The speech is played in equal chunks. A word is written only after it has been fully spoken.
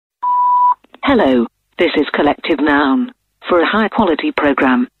Hello, this is Collective Noun. For a high-quality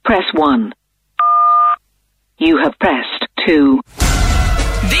program, press 1. You have pressed 2.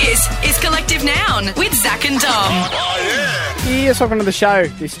 This is Collective Noun with Zach and Dom. Yes, welcome to the show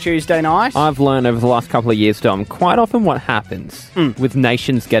this Tuesday night. I've learned over the last couple of years, Dom, quite often what happens with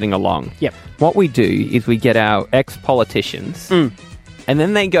nations getting along. Yep. What we do is we get our ex-politicians and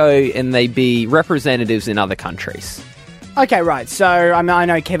then they go and they be representatives in other countries. Okay, right. So I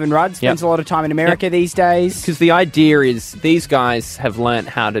know Kevin Rudd spends a lot of time in America these days. Because the idea is these guys have learnt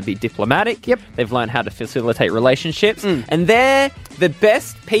how to be diplomatic. Yep. They've learnt how to facilitate relationships. And they're the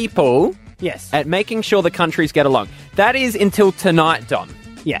best people at making sure the countries get along. That is until tonight, Dom.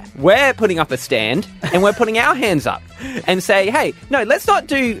 Yeah. We're putting up a stand and we're putting our hands up and say, hey, no, let's not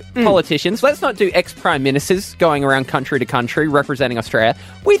do politicians. Let's not do ex-prime ministers going around country to country representing Australia.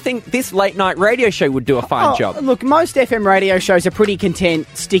 We think this late night radio show would do a fine job. Look, most FM radio shows are pretty content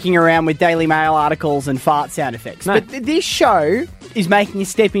sticking around with Daily Mail articles and fart sound effects. No. But this show is making a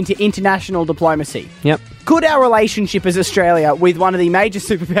step into international diplomacy. Yep. Could our relationship as Australia with one of the major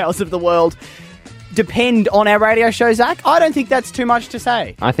superpowers of the world depend on our radio show, Zach? I don't think that's too much to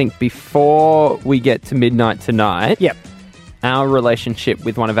say. I think before we get to midnight tonight, our relationship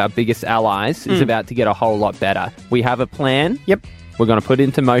with one of our biggest allies is about to get a whole lot better. We have a plan. Yep. We're going to put it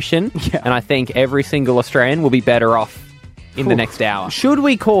into motion. Yeah. And I think every single Australian will be better off in the next hour. Should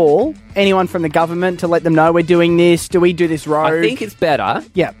we call anyone from the government to let them know we're doing this? Do we do this rogue? I think it's better,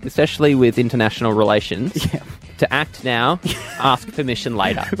 especially with international relations, to act now, ask permission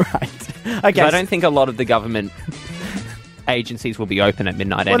later. Right. Okay. I don't think a lot of the government agencies will be open at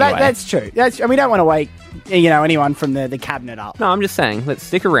midnight anyway. That's true. And we don't want to wake anyone from the cabinet up. No, I'm just saying, let's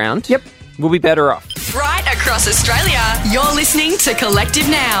stick around. Yep. We'll be better off. Right across Australia, you're listening to Collective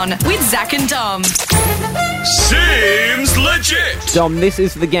Noun with Zach and Dom. Seems legit. Dom, this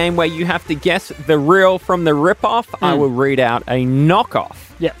is the game where you have to guess the real from the rip-off. I will read out a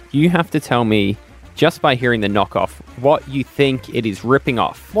knockoff. Yep. You have to tell me, just by hearing the knockoff, what you think it is ripping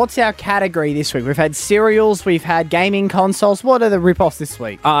off. What's our category this week? We've had cereals, we've had gaming consoles. What are the rip-offs this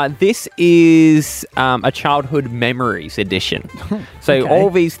week? This is a childhood memories edition. So all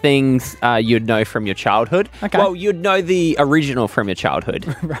these things you'd know from your childhood. Okay. Well, you'd know the original from your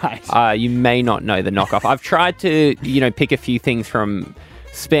childhood. Right. You may not know the knockoff. I've tried to, pick a few things from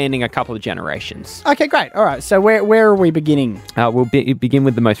spanning a couple of generations. Okay, great. All right. So where are we beginning? We'll begin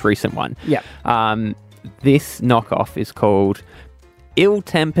with the most recent one. Yeah. This knockoff is called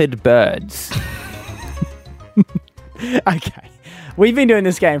Ill-Tempered Birds. Okay. We've been doing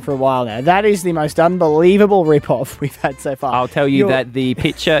this game for a while now. That is the most unbelievable rip-off we've had so far. I'll tell you that the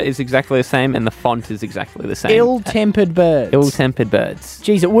picture is exactly the same and the font is exactly the same. Ill-Tempered Birds. Ill-Tempered Birds.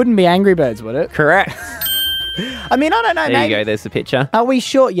 Geez, it wouldn't be Angry Birds, would it? Correct. I mean, I don't know. There you go. There's the picture. Are we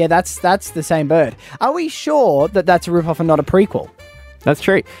sure? Yeah, that's the same bird. Are we sure that that's a rip-off and not a prequel? That's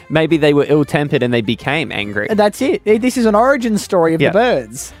true. Maybe they were ill-tempered and they became angry. That's it. This is an origin story of the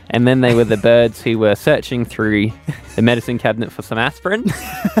birds. And then they were the birds who were searching through the medicine cabinet for some aspirin.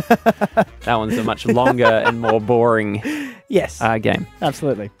 That one's a much longer and more boring game.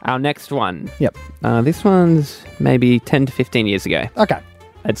 Absolutely. Our next one. Yep. This one's maybe 10 to 15 years ago. Okay.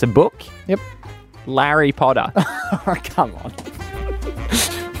 It's a book. Yep. Larry Potter. Oh, come on.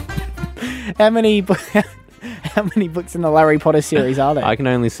 How many books in the Larry Potter series are there? I can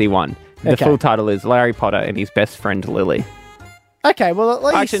only see one. The full title is Larry Potter and his best friend Lily. Okay, well at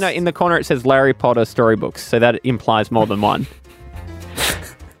least... Actually, no, in the corner it says Larry Potter Storybooks, so that implies more than one.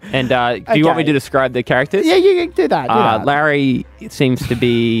 And do you want me to describe the characters? Yeah, you can do that. Larry seems to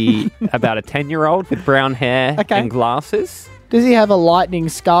be about a 10-year-old with brown hair and glasses. Does he have a lightning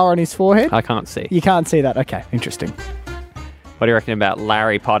scar on his forehead? I can't see. You can't see that? Okay, interesting. What do you reckon about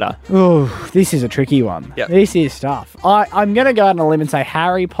Larry Potter? Oh, this is a tricky one. Yep. This is tough. I'm going to go out on a limb and say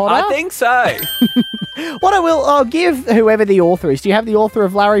Harry Potter. I think so. I'll give whoever the author is. Do you have the author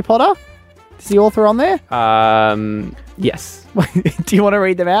of Larry Potter? Is the author on there? Yes. Do you want to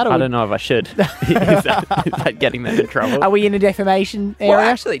read them out? I don't know if I should. Is that getting them in trouble? Are we in a defamation area? Well,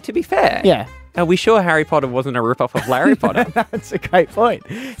 actually, to be fair. Yeah. Are we sure Harry Potter wasn't a rip-off of Larry Potter? That's a great point.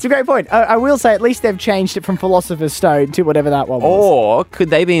 It's a great point. I will say at least they've changed it from Philosopher's Stone to whatever that one was. Or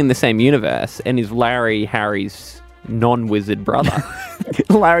could they be in the same universe and is Larry Harry's non-wizard brother?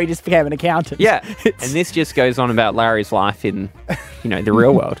 Larry just became an accountant. Yeah. And this just goes on about Larry's life in, the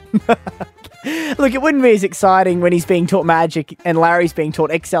real world. Look, it wouldn't be as exciting when he's being taught magic and Larry's being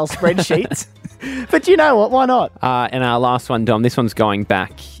taught Excel spreadsheets. But you know what? Why not? And our last one, Dom, this one's going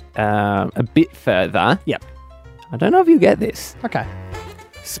back a bit further. Yep. I don't know if you get this. Okay.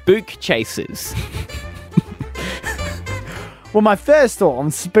 Spook Chasers. Well, my first thought on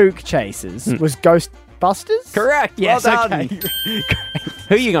spook chasers was Ghostbusters. Correct. Yes. Well done. Okay.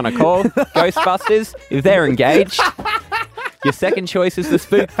 Who are you going to call? Ghostbusters? If they're engaged. Your second choice is the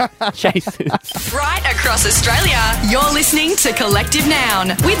spook chasers. Right across Australia, you're listening to Collective Noun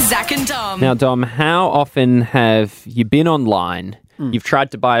with Zach and Dom. Now, Dom, how often have you been online? You've tried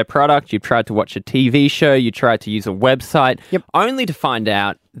to buy a product, you've tried to watch a TV show, you tried to use a website, only to find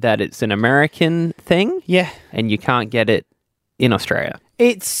out that it's an American thing, and you can't get it in Australia.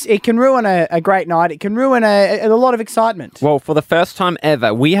 It can ruin a great night. It can ruin a lot of excitement. Well, for the first time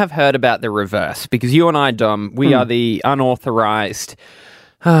ever, we have heard about the reverse because you and I, Dom, we are the unauthorized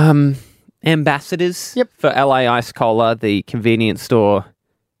ambassadors for LA Ice Cola, the convenience store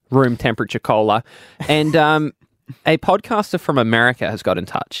room temperature cola. And a podcaster from America has got in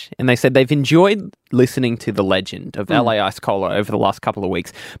touch and they said they've enjoyed listening to the legend of LA Ice Cola over the last couple of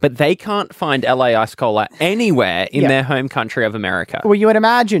weeks, but they can't find LA Ice Cola anywhere in their home country of America. Well, you would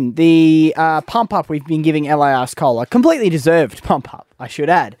imagine the pump up we've been giving LA Ice Cola, completely deserved pump up, I should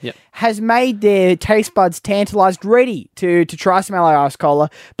add, has made their taste buds tantalised, ready to try some LA Ice Cola.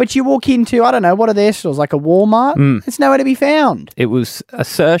 But you walk into, I don't know, what are their stores, like a Walmart? It's nowhere to be found. It was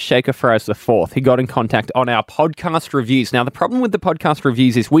Sir Shaker Fries IV who got in contact on our podcast reviews. Now, the problem with the podcast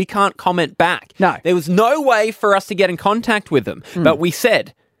reviews is we can't comment back. No. There was no way for us to get in contact with them. But we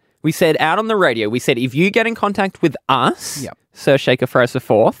said out on the radio, we said, if you get in contact with us, Sir Shaker Fries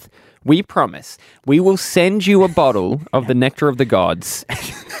IV, we promise we will send you a bottle of the Nectar of the Gods,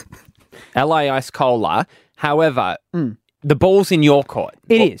 LA Ice Cola. However, the ball's in your court.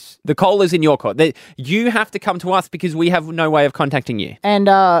 It is. The cola's in your court. You have to come to us because we have no way of contacting you. And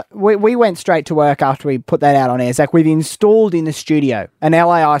we went straight to work after we put that out on air, Zach. We've installed in the studio an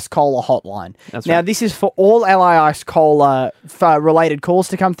LA Ice Cola hotline. That's now, right. this is for all LA Ice Cola related calls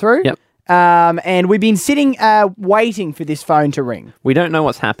to come through. Yep. And we've been sitting waiting for this phone to ring. We don't know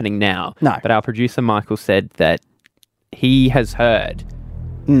what's happening now. No. But our producer, Michael, said that he has heard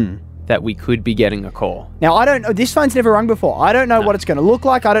that we could be getting a call. Now, I don't know. This phone's never rung before. I don't know what it's going to look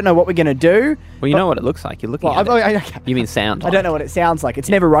like. I don't know what we're going to do. Well, you know what it looks like. You're looking at it. You mean sound I don't know what it sounds like. It's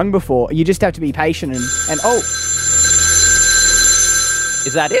never rung before. You just have to be patient and oh.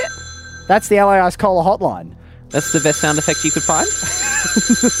 Is that it? That's the LA Ice Cola hotline. That's the best sound effect you could find?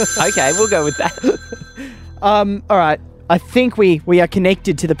 Okay, we'll go with that. All right. I think we are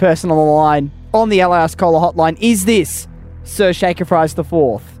connected to the person on the line on the LA Ice Cola hotline. Is this Sir Shaker Fries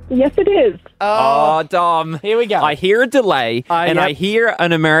IV? Yes, it is. Oh, Dom. Here we go. I hear a delay and I hear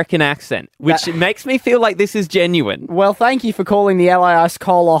an American accent, which makes me feel like this is genuine. Well, thank you for calling the LA Ice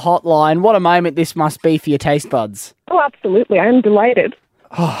Cola hotline. What a moment this must be for your taste buds. Oh, absolutely. I'm delighted.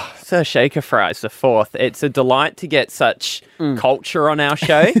 Sir Shaker Fries IV. It's a delight to get such culture on our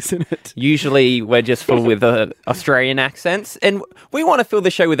show. Isn't it? Usually we're just full with Australian accents, and we want to fill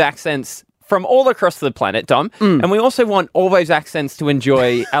the show with accents from all across the planet, Dom. And we also want all those accents to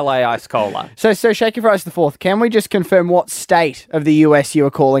enjoy LA Ice Cola. So, Sir Shaker Fries IV, can we just confirm what state of the US you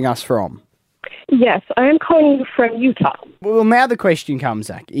are calling us from? Yes, I am calling you from Utah. Well, now the question comes,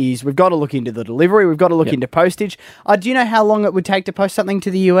 Zach, is we've got to look into the delivery, we've got to look into postage. Do you know how long it would take to post something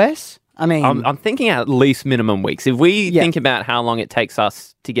to the US? I mean... I'm thinking at least minimum weeks. If we think about how long it takes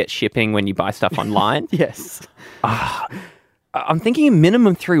us to get shipping when you buy stuff online... Yes. I'm thinking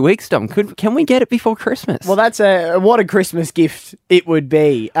minimum 3 weeks, Dom. Can we get it before Christmas? Well, that's what a Christmas gift it would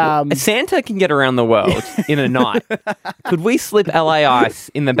be. Santa can get around the world in a night. Could we slip LA Ice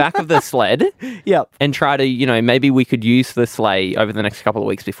in the back of the sled? Yep. And try to, maybe we could use the sleigh over the next couple of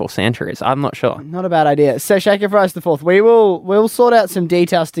weeks before Santa is. I'm not sure. Not a bad idea. So, Shaker Fries IV, we'll sort out some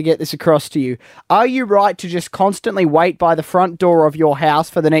details to get this across to you. Are you right to just constantly wait by the front door of your house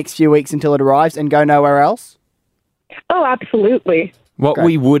for the next few weeks until it arrives and go nowhere else? Oh, absolutely. What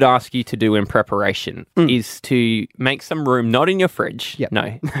we would ask you to do in preparation is to make some room, not in your fridge. Yep.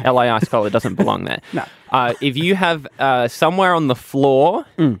 No, LA Ice Cola doesn't belong there. No. If you have somewhere on the floor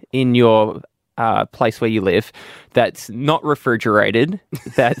in your place where you live that's not refrigerated,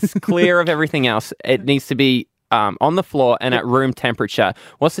 that's clear of everything else, it needs to be on the floor and at room temperature.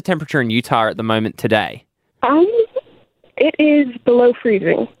 What's the temperature in Utah at the moment today? It is below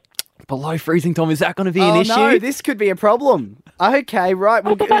freezing. Below freezing, Tom. Is that going to be an issue? No, this could be a problem. Okay, right.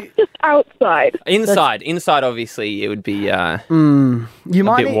 But that's just outside. Inside, obviously, it would be a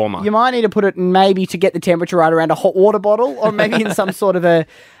bit warmer. You might need to put it maybe to get the temperature right around a hot water bottle, or maybe in some sort of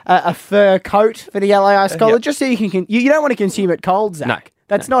a fur coat for the LA Ice Cola, just so you can. You don't want to consume it cold, Zach. No,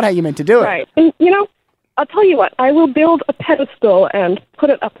 That's not how you meant to do it. Right. And, I'll tell you what. I will build a pedestal and put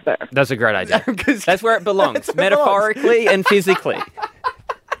it up there. That's a great idea. That's where it belongs, metaphorically and physically.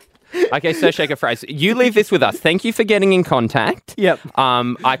 Okay, so Shaker Phrase, you leave this with us. Thank you for getting in contact. Yep.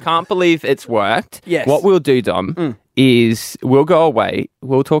 I can't believe it's worked. Yes. What we'll do, Dom, is we'll go away.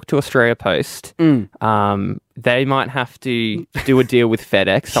 We'll talk to Australia Post. They might have to do a deal with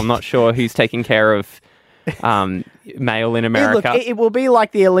FedEx. I'm not sure who's taking care of mail in America. Look, it will be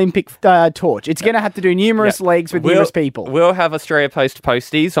like the Olympic torch. It's going to have to do numerous legs with numerous people. We'll have Australia Post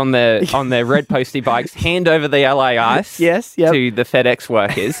posties on their red postie bikes hand over the LA ice Yes, yep. to the FedEx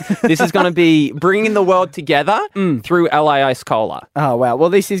workers. This is going to be bringing the world together through LA Ice Cola. Oh, wow. Well,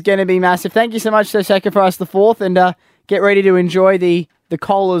 this is going to be massive. Thank you so much to Sacrifice the Fourth, and get ready to enjoy the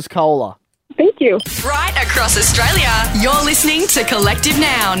Cola's Cola. Thank you. Right across Australia, you're listening to Collective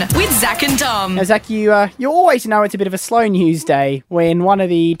Noun with Zach and Dom. Now, Zach, you always know it's a bit of a slow news day when one of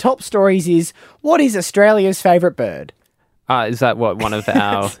the top stories is, what is Australia's favourite bird? Is that what one of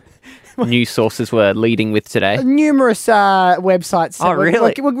our news sources were leading with today? Numerous websites. Oh,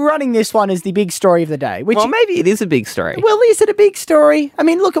 really? We're running this one as the big story of the day. Which, Well, maybe it is a big story. well, is it a big story? I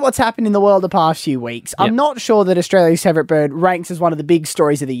mean, look at what's happened in the world the past few weeks. I'm not sure that Australia's favourite bird ranks as one of the big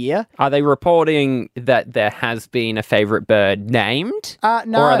stories of the year. Are they reporting that there has been a favourite bird named?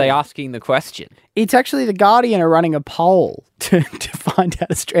 No. Or are they asking the question? It's actually The Guardian are running a poll to find out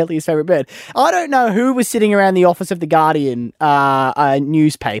Australia's favourite bird. I don't know who was sitting around the office of The Guardian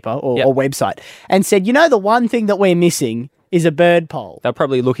newspaper or website and said, you know, the one thing that we're missing is a bird poll. They're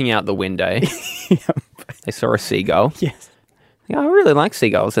probably looking out the window. They saw a seagull. Yes. Yeah, I really like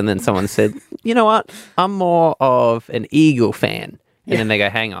seagulls. And then someone said, you know what? I'm more of an eagle fan. And then they go,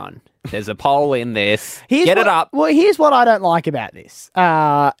 hang on. There's a poll in this. Get it up. Well, here's what I don't like about this,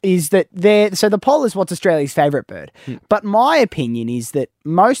 is that so the poll is what's Australia's favourite bird. But my opinion is that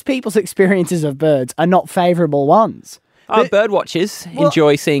most people's experiences of birds are not favourable ones. Bird watchers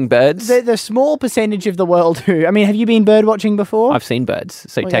enjoy seeing birds. The small percentage of the world who... I mean, have you been bird watching before? I've seen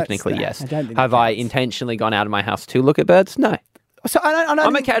birds, so technically, yes. I don't think Have that I counts. intentionally gone out of my house to look at birds? No. So I don't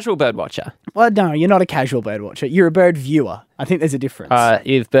I'm a casual bird watcher. Well, no, you're not a casual bird watcher. You're a bird viewer. I think there's a difference.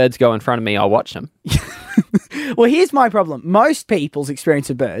 If birds go in front of me, I'll watch them. Well, here's my problem. Most people's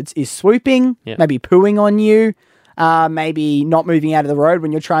experience of birds is swooping, Yeah. maybe pooing on you, maybe not moving out of the road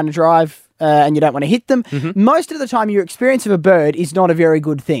when you're trying to drive and you don't want to hit them. Most of the time, your experience of a bird is not a very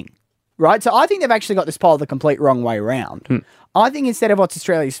good thing, right? So I think they've actually got this poll the complete wrong way around. I think instead of what's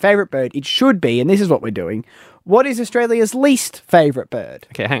Australia's favourite bird, it should be, and this is what we're doing, what is Australia's least favourite bird?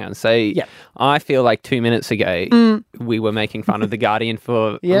 Okay, hang on. So I feel like 2 minutes ago we were making fun of The Guardian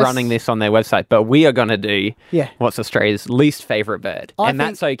for Yes. running this on their website, but we are going to do what's Australia's least favourite bird.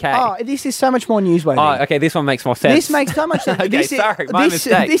 That's okay. Oh, this is so much more newsworthy. Oh, okay, this one makes more sense. This makes so much sense. Okay, sorry, my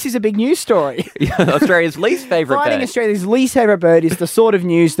mistake. This is a big news story. Australia's least favourite Finding bird. Australia's least favourite bird is the sort of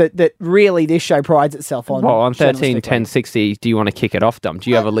news that really this show prides itself on. Well, on 13 journalistically. 10 60, do you want to kick it off, Dom? Do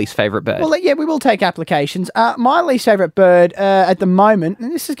you have a least favourite bird? Well, yeah, we will take applications. My least favourite bird at the moment,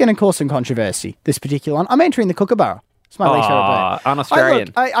 and this is going to cause some controversy, this particular one, I'm entering the kookaburra. It's my least favourite bird.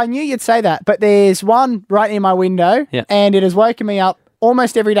 Un-Australian. I knew you'd say that, but there's one right near my window, Yeah. and it has woken me up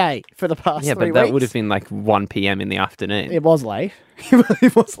almost every day for the past 3 Yeah, but weeks. that would have been like 1 p.m. in the afternoon. It was late.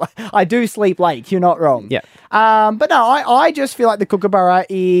 It was late. I do sleep late. You're not wrong. Yeah. But no, I just feel like the kookaburra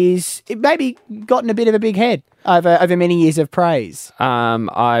it maybe gotten a bit of a big head over many years of praise.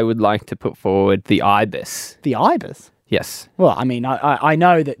 I would like to put forward the ibis. The ibis. Yes. Well, I mean, I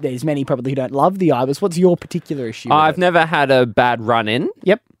know that there's many probably who don't love the ibis. What's your particular issue? with I've it? never had a bad run-in.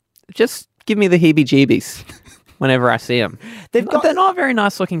 Yep. Just give me the heebie-jeebies whenever I see them. They're not a very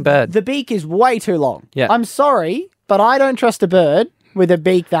nice-looking bird. The beak is way too long. Yeah. I'm sorry, but I don't trust a bird with a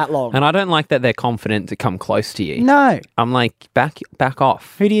beak that long. And I don't like that they're confident to come close to you. No. I'm like, back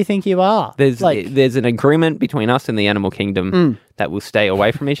off. Who do you think you are? There's an agreement between us and the animal kingdom that we'll stay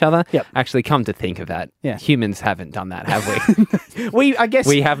away from each other. Yep. Actually, come to think of that, humans haven't done that, have we? I guess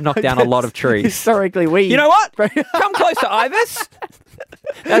We have knocked down a lot of trees. Historically, You know what? Come close to ibis.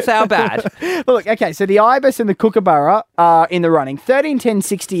 That's our bad. Well, look, okay, so the ibis and the kookaburra are in the running. 13, 10,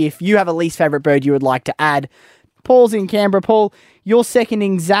 60, if you have a least favourite bird you would like to add. Paul's in Canberra. Paul, you're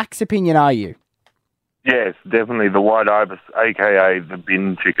seconding Zach's opinion, are you? Yes, definitely the white ibis, a.k.a. the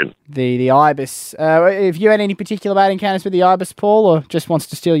bin chicken. The ibis. Have you had any particular bad encounters with the ibis, Paul, or just wants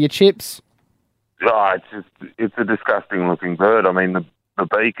to steal your chips? Oh, it's a disgusting looking bird. I mean, the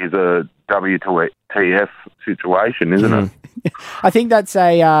beak is a WTF situation, isn't it? I think that's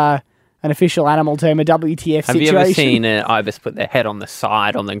a an official animal term, a WTF Have situation. you ever seen an ibis put their head on the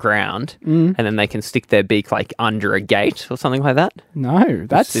side on the ground and then they can stick their beak like under a gate or something like that? No,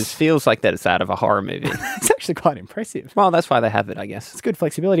 It feels like that it's out of a horror movie. it's actually quite impressive. Well, that's why they have it, I guess. It's good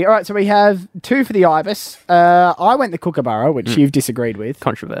flexibility. All right, so we have 2 for the ibis. I went the kookaburra, which you've disagreed with.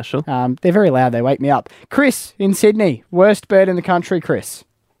 Controversial. They're very loud. They wake me up. Chris in Sydney, worst bird in the country, Chris.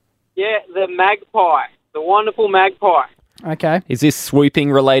 Yeah, the magpie. The wonderful magpie. Okay. Is this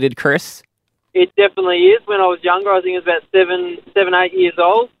swooping related, Chris? It definitely is. When I was younger, I think it was about 8 years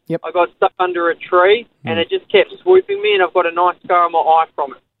old. Yep. I got stuck under a tree, and it just kept swooping me, and I've got a nice scar on my eye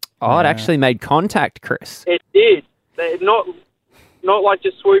from it. Oh, it actually made contact, Chris. It did. Not like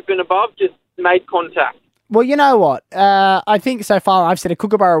just swooping above, just made contact. Well, you know what? I think so far I've said a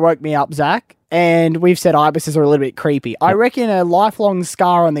kookaburra woke me up, Zach, and we've said ibises are a little bit creepy. I reckon a lifelong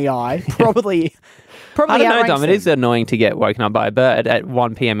scar on the eye probably I don't know, outranks Dom. It them. is annoying to get woken up by a bird at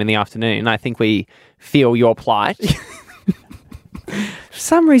 1 p.m. in the afternoon. I think we feel your plight. For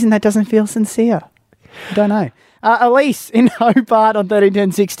some reason, that doesn't feel sincere. I don't know. Elise in Hobart on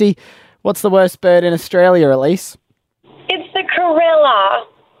 131060. What's the worst bird in Australia, Elise? It's the Corella.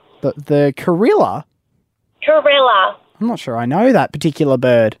 The Corilla? Corella. I'm not sure I know that particular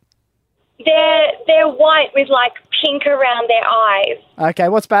bird. They're white with like pink around their eyes. Okay,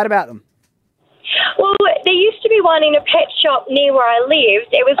 what's bad about them? Well, there used to be one in a pet shop near where I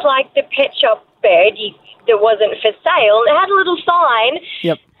lived. It was like the pet shop bird that wasn't for sale. It had a little sign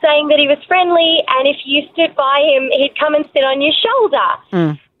saying that he was friendly, and if you stood by him, he'd come and sit on your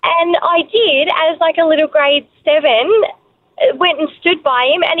shoulder. And I did, as like a little grade 7, went and stood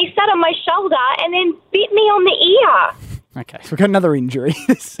by him, and he sat on my shoulder and then bit me on the ear. Okay, so we've got another injury.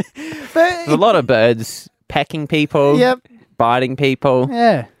 There's a lot of birds pecking people, biting people.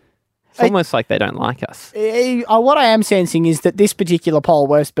 Yeah. It's almost like they don't like us. What I am sensing is that this particular poll,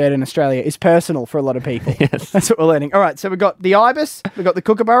 worst bird in Australia, is personal for a lot of people. Yes. That's what we're learning. All right, so we've got the ibis, we've got the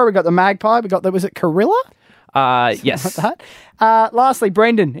kookaburra, we've got the magpie, we've got was it Corilla? Yes. Like that. Lastly,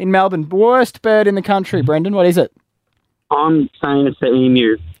 Brendan in Melbourne, worst bird in the country. Brendan, what is it? I'm saying it's the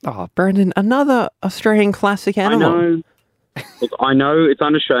emu. Oh, Brendan, another Australian classic animal. I know it's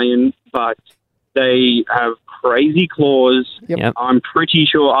un-Australian, but they have crazy claws. Yep. I'm pretty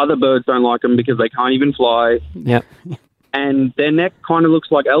sure other birds don't like them because they can't even fly. Yep. And their neck kind of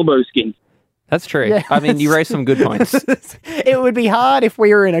looks like elbow skin. That's true. Yeah. I mean, you raised some good points. It would be hard if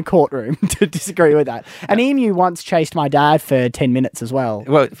we were in a courtroom to disagree with that. An emu once chased my dad for 10 minutes as well.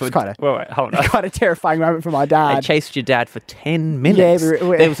 Well, It's quite wait, hold on. a terrifying moment for my dad. They chased your dad for 10 minutes. Yeah,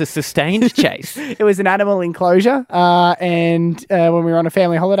 there was a sustained chase. It was an animal enclosure, and when we were on a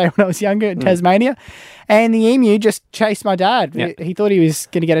family holiday when I was younger in Tasmania, and the emu just chased my dad. Yep. He thought he was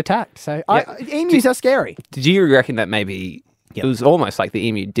going to get attacked. So emus are scary. Did you reckon that maybe it was almost like the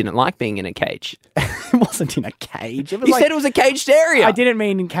emu didn't like being in a cage? It wasn't in a cage. It was You said it was a caged area. I didn't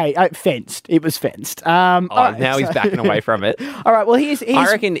mean in cage. Fenced. It was fenced. Now he's backing away from it. All right. Well, here's I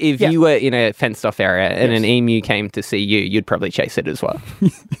reckon if you were in a fenced-off area and an emu came to see you, you'd probably chase it as well.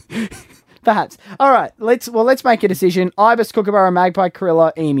 perhaps. All right. Let's make a decision. Ibis, kookaburra, magpie,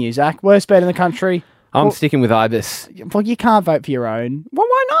 corilla, emu. Zach, worst bird in the country. I'm sticking with ibis. Well, you can't vote for your own. Well,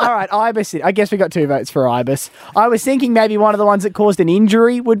 why not? All right, ibis. I guess we got 2 votes for ibis. I was thinking maybe one of the ones that caused an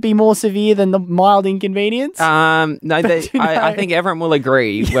injury would be more severe than the mild inconvenience. No, I think everyone will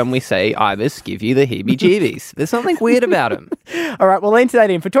agree when we say ibis give you the heebie-jeebies. There's something weird about them. All right, we'll enter that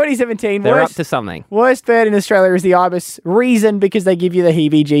in. For 2017, They're up to something. Worst bird in Australia is the ibis. Reason, because they give you the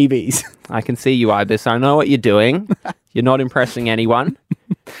heebie-jeebies. I can see you, ibis. I know what you're doing. You're not impressing anyone.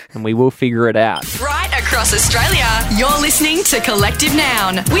 And we will figure it out. Right across Australia, you're listening to Collective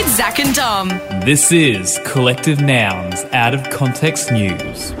Noun with Zach and Dom. This is Collective Noun's Out of Context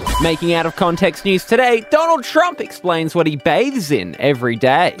News. Making out of context news today, Donald Trump explains what he bathes in every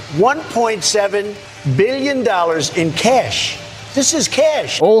day. $1.7 billion in cash. This is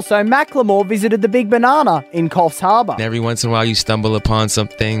cash. Also, Macklemore visited the Big Banana in Coffs Harbour. Every once in a while you stumble upon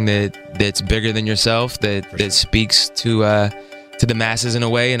something that's bigger than yourself, that speaks to the masses in a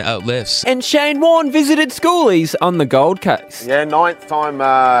way and uplifts. And Shane Warne visited schoolies on the Gold Coast. Yeah, 9th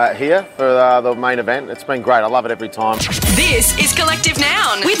time here for the main event. It's been great. I love it every time. This is Collective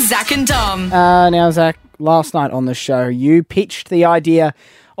Noun with Zach and Dom. Now, Zach, last night on the show, you pitched the idea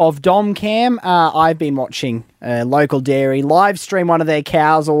of Dom Cam. I've been watching a local dairy live stream one of their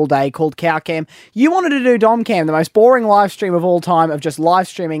cows all day called Cow Cam. You wanted to do Dom Cam, the most boring live stream of all time, of just live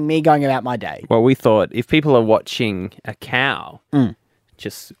streaming me going about my day. Well, we thought if people are watching a cow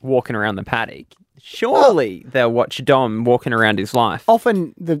just walking around the paddock, Surely they'll watch Dom walking around his life.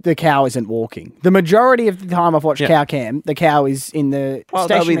 Often the cow isn't walking. The majority of the time I've watched cow cam, the cow is in the Well,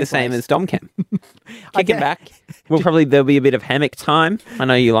 they'll be stationary the same place. as Dom cam. Kicking back. There'll be a bit of hammock time. I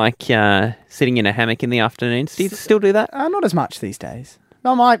know you like sitting in a hammock in the afternoons. Do you still do that? Not as much these days.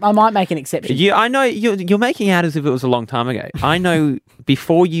 I might make an exception. I know you're making out as if it was a long time ago. I know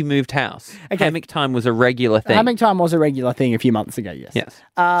before you moved house, hammock time was a regular thing. Hammock time was a regular thing a few months ago, yes. Yes.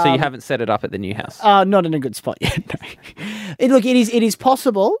 So you haven't set it up at the new house? Not in a good spot yet, no. Look, it is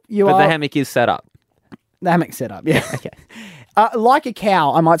possible. But the hammock is set up. The hammock's set up, yeah. Okay. Like a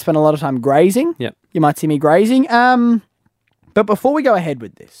cow, I might spend a lot of time grazing. Yep. You might see me grazing. But before we go ahead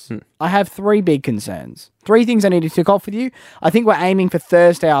with this, I have 3 big concerns. 3 things I need to tick off with you. I think we're aiming for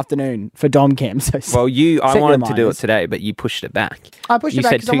Thursday afternoon for Dom Cam. So I wanted to do it today, but you pushed it back. I pushed it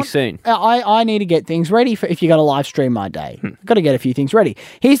back. You said too soon. I need to get things ready for if you're going to live stream my day. I've got to get a few things ready.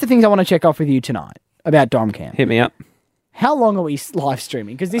 Here's the things I want to check off with you tonight about Dom Cam. Hit me up. How long are we live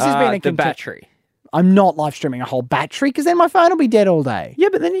streaming? Because this has been the battery. I'm not live streaming a whole battery because then my phone will be dead all day. Yeah,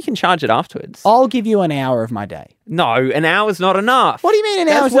 but then you can charge it afterwards. I'll give you an hour of my day. No, an hour's not enough. What do you mean an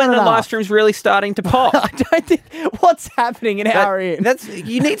hour's That's when not the enough? live stream's really starting to pop. I don't think what's happening an hour in.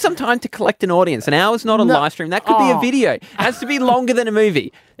 You need some time to collect an audience. An hour's not a live stream. That could be a video. It has to be longer than a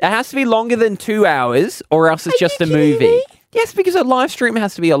movie. It has to be longer than 2 hours, or else it's just a movie. Me? Yes, because a live stream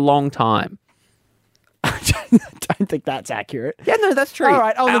has to be a long time. I don't think that's accurate. Yeah, no, that's true. All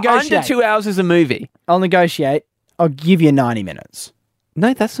right, I'll negotiate. Under 2 hours is a movie. I'll negotiate. I'll give you 90 minutes.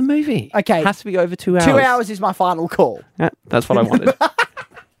 No, that's a movie. Okay. It has to be over 2 hours. 2 hours is my final call. Yeah, that's what I wanted.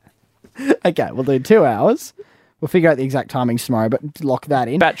 Okay, we'll do 2 hours. We'll figure out the exact timings tomorrow, but lock that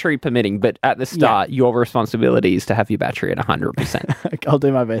in. Battery permitting, but at the start, your responsibility is to have your battery at 100%. Okay, I'll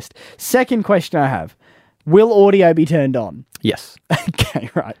do my best. Second question I have. Will audio be turned on? Yes.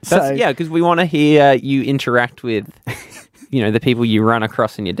 Okay, right. Because we want to hear you interact with, the people you run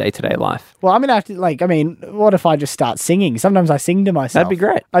across in your day-to-day life. Well, I'm going to have to, what if I just start singing? Sometimes I sing to myself. That'd be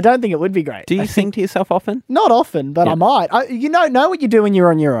great. I don't think it would be great. Do you sing to yourself often? Not often, but I might. Know what you do when you're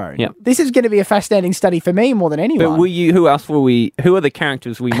on your own. Yeah. This is going to be a fascinating study for me more than anyone. But who are the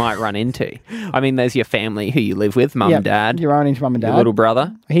characters we might run into? I mean, there's your family who you live with, mum and dad. You're running into mum and dad. Your little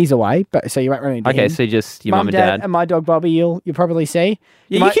brother. He's away, so you won't run into him. Okay, so just your mum and dad. And my dog Bobby, you'll probably see.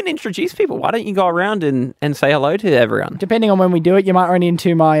 Yeah, you can introduce people. Why don't you go around and say hello to everyone? Depending on when we do it, you might run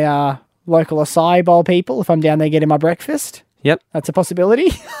into my local acai bowl people if I'm down there getting my breakfast. Yep. That's a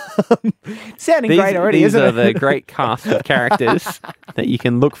possibility. Sounding great already, isn't it? These are the great cast of characters that you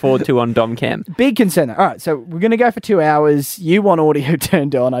can look forward to on Domcam. Big concern. All right, so we're going to go for 2 hours. You want audio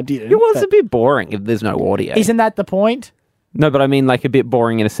turned on. I didn't. It was a bit boring if there's no audio. Isn't that the point? No, but I mean like a bit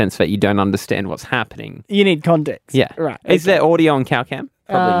boring in a sense that you don't understand what's happening. You need context. Yeah. Right. Is there audio on Cowcam?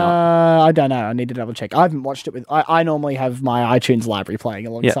 Probably not. I don't know. I need to double check. I haven't watched it with... I normally have my iTunes library playing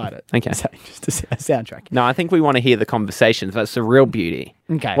alongside it. Okay. So just a soundtrack. No, I think we want to hear the conversations. That's the real beauty.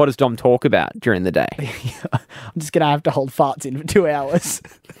 Okay. What does Dom talk about during the day? I'm just going to have to hold farts in for 2 hours.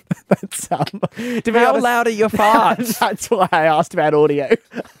 That's How loud are your farts? That's why I asked about audio.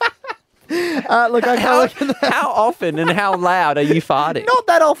 Look, how often and how loud are you farting? Not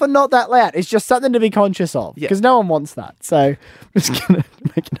that often, not that loud. It's just something to be conscious of because no one wants that. So I'm just going to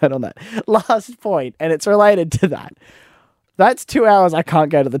make a note on that. Last point, and it's related to that. That's 2 hours I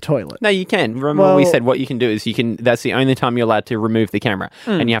can't go to the toilet. No, you can. Remember we said what you can do is that's the only time you're allowed to remove the camera.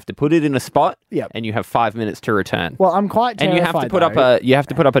 And you have to put it in a spot and you have 5 minutes to return. Well, I'm quite terrified, and you have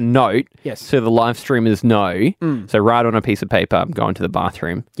to put up a note so the live streamers know. So write on a piece of paper, I'm going to the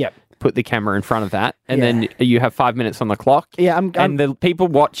bathroom. Yep. Put the camera in front of that, and then you have 5 minutes on the clock. Yeah, and the people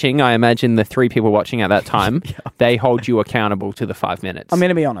watching, I imagine the 3 people watching at that time, they hold you accountable to the 5 minutes. I'm going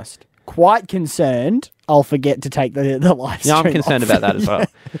to be honest. Quite concerned I'll forget to take the live stream. Yeah, I'm concerned about that as well.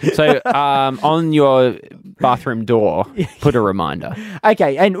 So on your bathroom door, put a reminder.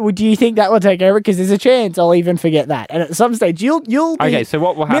 Okay, and do you think that will take over? Because there's a chance I'll even forget that. And at some stage, you'll be... Okay, so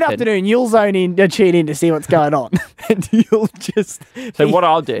what will happen? Mid-afternoon, you'll tune in to see what's going on. And you'll just... So what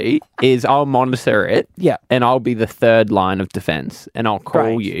I'll do is I'll monitor it. Yeah. And I'll be the third line of defense. And I'll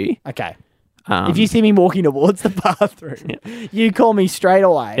call you. Okay. If you see me walking towards the bathroom, you call me straight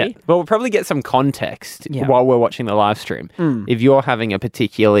away. Yeah. Well, we'll probably get some context while we're watching the live stream. If you're having a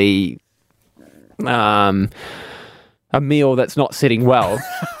particularly a meal that's not sitting well,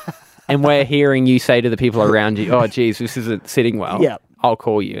 and we're hearing you say to the people around you, "Oh, geez, this isn't sitting well," I'll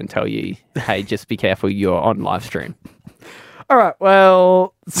call you and tell you, "Hey, just be careful. You're on live stream." All right.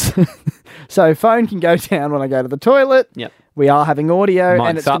 Well, so phone can go down when I go to the toilet. Yep. We are having audio, Mic's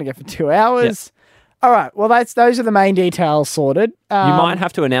and it's up. going to go for 2 hours. All right. Well, those are the main details sorted. You might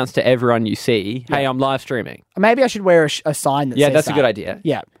have to announce to everyone you see, hey, I'm live streaming. Maybe I should wear a sign that says that's that. a good idea.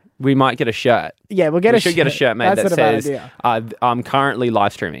 Yeah. We might get a shirt. Yeah, we should get a shirt made that says, I'm currently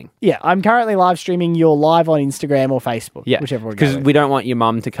live streaming. Yeah, I'm currently live streaming. You're live on Instagram or Facebook. Yeah, whichever one. Because we don't want your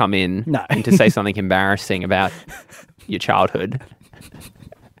mum to come in and to say something embarrassing about your childhood.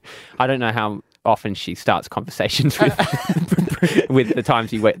 I don't know how often she starts conversations with the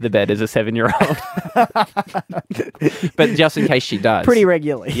times you wet the bed as a 7-year-old. But just in case she does. Pretty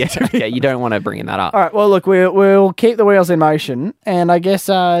regularly. Yeah, okay, you don't want to bring that up. All right, well, look, we'll keep the wheels in motion, and I guess...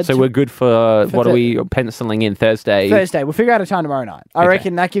 so we're good for what are we penciling in, Thursday? Thursday. We'll figure out a time tomorrow night. I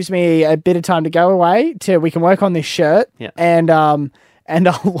reckon that gives me a bit of time to go away, we can work on this shirt, and I'll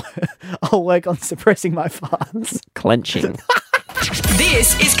work on suppressing my farts. Clenching.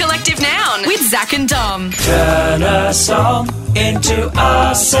 This is Collective Noun with Zach and Dom. Turn a song into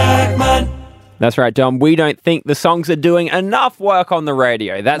a segment. That's right, Dom. We don't think the songs are doing enough work on the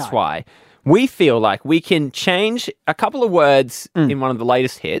radio. That's why we feel like we can change a couple of words in one of the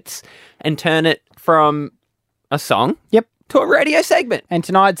latest hits and turn it from a song to a radio segment. And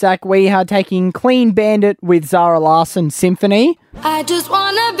tonight, Zach, we are taking Clean Bandit with Zara Larsson Symphony. I just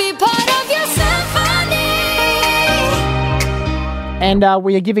want to be part of your symphony. And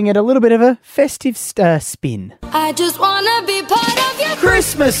we are giving it a little bit of a festive spin. I just want to be part of your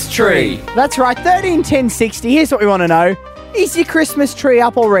Christmas tree. That's right, 131060. Here's what we want to know. Is your Christmas tree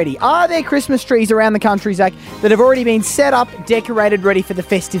up already? Are there Christmas trees around the country, Zach, that have already been set up, decorated, ready for the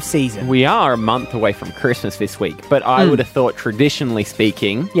festive season? We are a month away from Christmas this week, but I would have thought, traditionally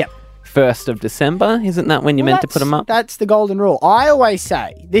speaking... 1st of December, isn't that when you're meant to put them up? That's the golden rule. I always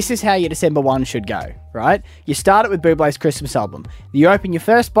say, this is how your December 1 should go, right? You start it with Bublé's Christmas album. You open your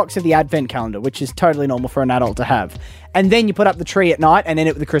first box of the Advent calendar, which is totally normal for an adult to have. And then you put up the tree at night and end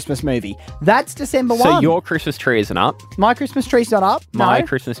it with the Christmas movie. That's December 1. So your Christmas tree isn't up? My Christmas tree's not up, My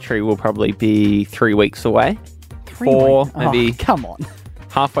Christmas tree will probably be 3 weeks away. 3 4, weeks? maybe. Oh, come on.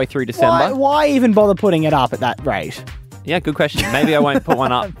 Halfway through December. Why even bother putting it up at that rate? Yeah, good question. Maybe I won't put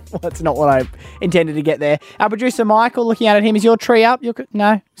one up. Well, that's not what I intended to get there. Our producer, Michael, looking out at him, is your tree up?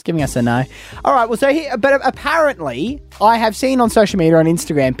 No, he's giving us a no. All right, well, but apparently, I have seen on social media, on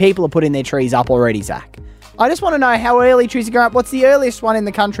Instagram, people are putting their trees up already, Zach. I just want to know how early trees are going up. What's the earliest one in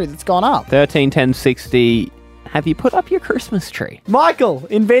the country that's gone up? 131060. Have you put up your Christmas tree? Michael,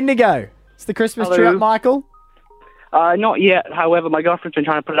 in Bendigo. Is the Christmas tree up, Michael? Not yet. However, my girlfriend's been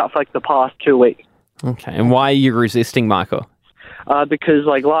trying to put it up for the past 2 weeks. Okay, and why are you resisting, Michael? Because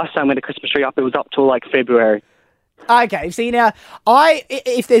last time we had a Christmas tree up, it was up till February. Okay, see now,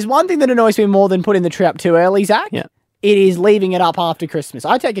 if there's one thing that annoys me more than putting the tree up too early, Zach, it is leaving it up after Christmas.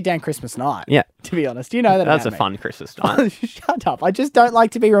 I take it down Christmas night. Yeah, to be honest, you know that. That's a about me. fun Christmas night. Shut up! I just don't like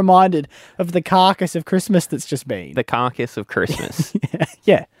to be reminded of the carcass of Christmas that's just been. The carcass of Christmas.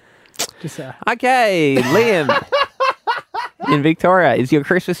 yeah. Just, Okay, Liam in Victoria, is your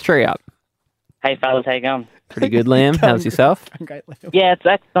Christmas tree up? Hey, fellas, how you going? Pretty good, Liam. How's yourself? Great, Liam. Yeah,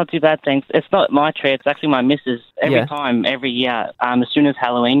 it's not too bad, thanks. It's not my tree, it's actually my missus. Every year, as soon as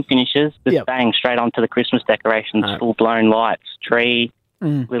Halloween finishes, just bang, straight onto the Christmas decorations, full-blown lights, tree,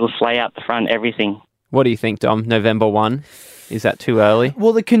 little sleigh out the front, everything. What do you think, Dom? November 1? Is that too early?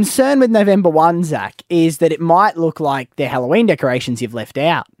 Well, the concern with November 1, Zach, is that it might look like they're Halloween decorations you've left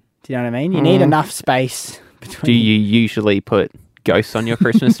out. Do you know what I mean? You need enough space between... Do you usually put ghosts on your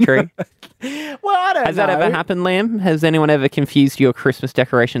Christmas tree? Well, I don't know. Has that ever happened, Liam? Has anyone ever confused your Christmas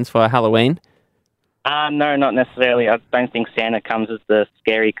decorations for Halloween? No, not necessarily. I don't think Santa comes as the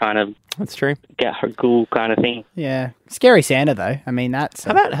scary kind of... That's true. Get her ghoul kind of thing. Yeah. Scary Santa, though. I mean, that's...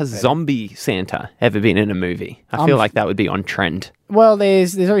 How about has zombie Santa ever been in a movie? I feel like that would be on trend. Well,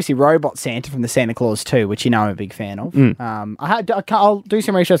 there's obviously Robot Santa from the Santa Claus 2, which you know I'm a big fan of. I'll do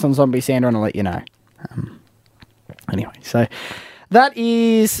some research on zombie Santa and I'll let you know. Anyway, so... That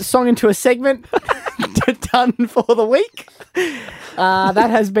is Song into a Segment done for the week. That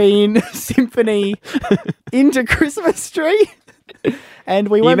has been Symphony into Christmas Tree. And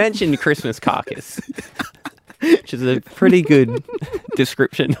You mentioned Christmas carcass, which is a pretty good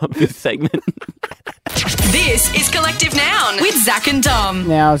description of this segment. This is Collective Noun with Zach and Dom.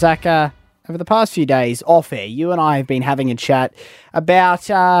 Now, Zach, over the past few days, off air, you and I have been having a chat about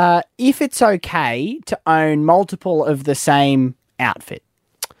if it's okay to own multiple of the same outfit.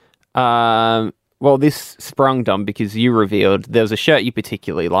 Well, this sprung, Dom, because you revealed there was a shirt you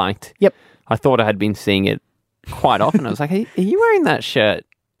particularly liked. Yep. I thought I had been seeing it quite often. I was like, hey, are you wearing that shirt,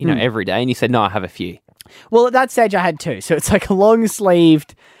 every day? And you said, no, I have a few. Well, at that stage, I had two. So it's like a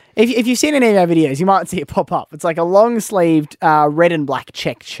long-sleeved If you've seen any of our videos, you might see it pop up. It's like a long-sleeved red and black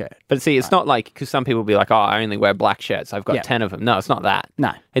checked shirt. But see, it's not like, because some people will be like, oh, I only wear black shirts. I've got 10 of them. No, it's not that.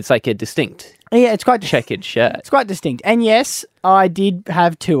 No. It's like a distinct it's quite checkered shirt. It's quite distinct. And yes, I did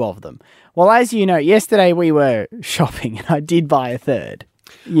have 2 of them. Well, as you know, yesterday we were shopping and I did buy a third.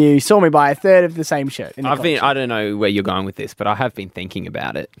 You saw me buy a third of the same shirt. I don't know where you're going with this, but I have been thinking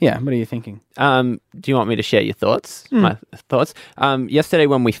about it. Yeah, what are you thinking? Do you want me to share your thoughts? My thoughts? Yesterday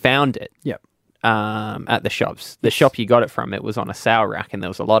when we found it at the shops, the shop you got it from, it was on a sale rack and there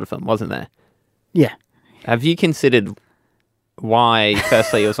was a lot of them, wasn't there? Yeah. Have you considered why,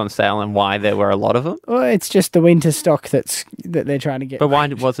 firstly, it was on sale and why there were a lot of them? Well, it's just the winter stock that they're trying to get. But why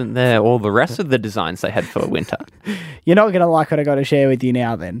wasn't there all the rest of the designs they had for winter? You're not going to like what I got to share with you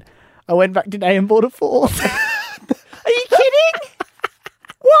now then. I went back today and bought a 4. Are you kidding?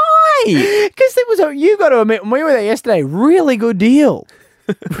 Why? Because you got to admit, when we were there yesterday, really good deal.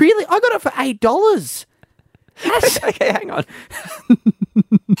 Really? I got it for $8. Okay, hang on.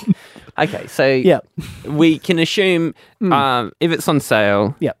 Okay, so we can assume if it's on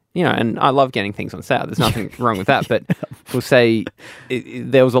sale, and I love getting things on sale. There's nothing wrong with that, but we'll say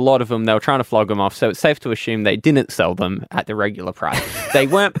there was a lot of them. They were trying to flog them off, so it's safe to assume they didn't sell them at the regular price. They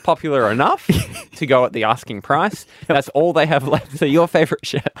weren't popular enough to go at the asking price. That's all they have left. So your favourite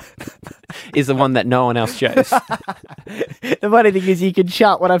shirt is the one that no one else chose. The funny thing is you could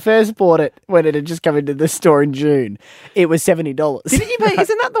shut. When I first bought it, when it had just come into the store in June, it was $70. Didn't you pay?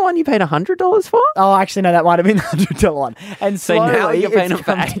 Isn't that the one you paid $100 for? Oh, actually, no, that might have been the $100 one. And so now you're paying it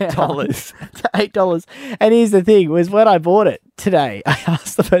for $8. $8. And here's the thing, was when I bought it today, I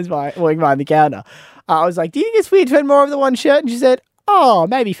asked the person working behind the counter, I was like, do you think it's weird to spend more of the one shirt? And she said, oh,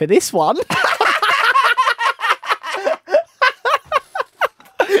 maybe for this one.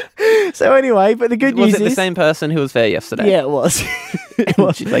 So anyway, but the good news is... Was it the same person who was there yesterday? Yeah, it was. It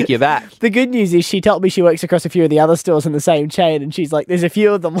was. She's like, you're back. The good news is she told me she works across a few of the other stores in the same chain, and she's like, there's a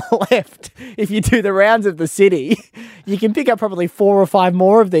few of them left. If you do the rounds of the city, you can pick up probably 4 or 5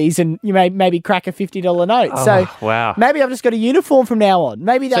 more of these, and you may maybe crack a $50 note. Oh, so wow. Maybe I've just got a uniform from now on.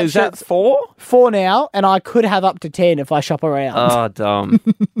 Maybe so is that 4? 4 now, and I could have up to 10 if I shop around. Oh, Dom.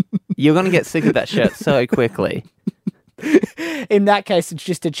 You're going to get sick of that shirt so quickly. In that case, it's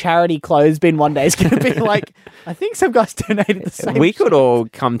just a charity clothes bin one day. It's going to be like, I think some guys donated the same We could shirt. all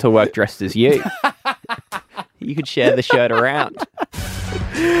come to work dressed as you. You could share the shirt around.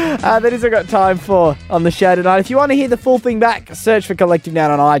 That is what I've got time for on the show tonight. If you want to hear the full thing back, search for Collective Noun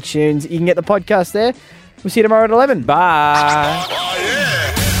on iTunes. You can get the podcast there. We'll see you tomorrow at 11. Bye.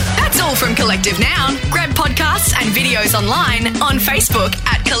 That's all from Collective Noun. Grab podcasts and videos online on Facebook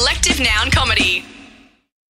at Collective Noun Comedy.